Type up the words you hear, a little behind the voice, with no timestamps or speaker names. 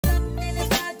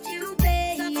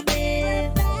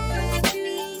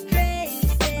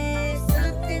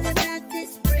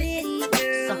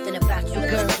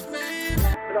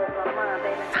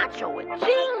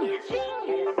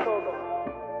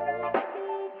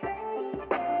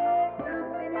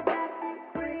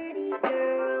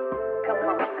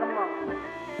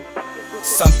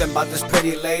Something about this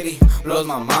pretty lady blows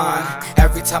my mind.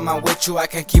 Every time I'm with you, I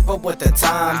can't keep up with the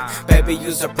time. Baby,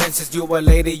 you's a princess, you a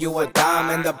lady, you a dime.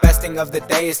 And the best thing of the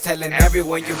day is telling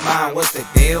everyone you mine. What's the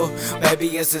deal?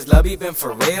 Baby, is this love even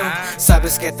for real?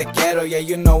 Sabes que te quiero, yeah,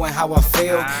 you knowin' how I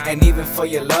feel. And even for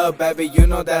your love, baby, you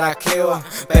know that I kill.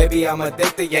 Baby, I'm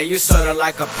addicted, yeah, you sorta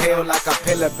like a pill. Like a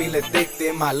pill, I feel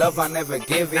addicted. My love, I never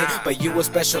give it. But you a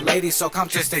special lady, so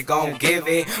Komptwisted gon' give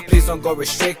it. Please don't go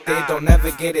restricted, don't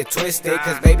ever get it twisted.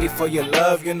 Cause baby, for your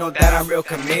love, you know that I'm real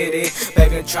committed.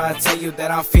 Baby, I'm trying to tell you that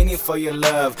I'm feeling for your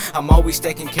love. I'm always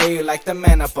taking care of you like the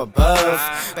man up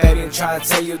above. Baby, I'm trying to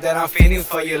tell you that I'm feeling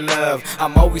for your love.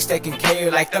 I'm always taking care of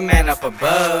you like the man up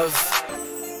above.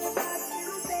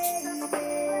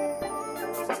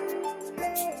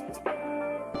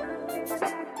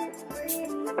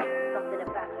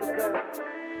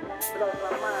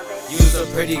 You's a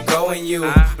pretty girl and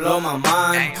you blow my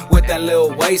mind. With that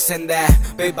little waist and that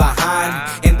big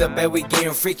behind. In the bed we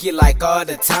getting freaky like all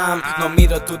the time. No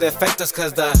miro tu defectos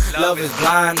cause the love is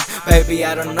blind. Baby,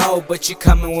 I don't know, but you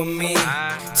coming with me.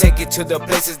 Take you to the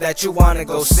places that you wanna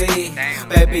go see.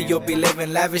 Baby, you'll be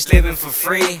living lavish, living for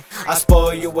free. I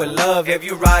spoil you with love if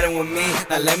you riding with me.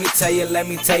 Now let me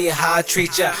tell you how I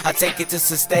treat ya. I take you to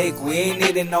some steak, we ain't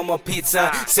needing no more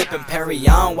pizza. Sipping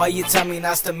Perrier, why you tell me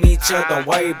nice to meet ya? Don't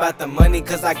worry about the money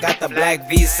cause I got the black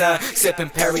visa. Sipping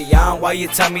Perrier, why you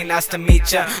tell me nice to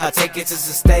meet ya? I take you to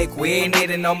some steak, we ain't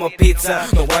needing no more pizza.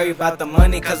 Don't worry about the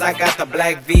money cause I got the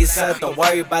black visa. Don't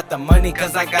worry about the money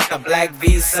cause I got the black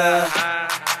visa.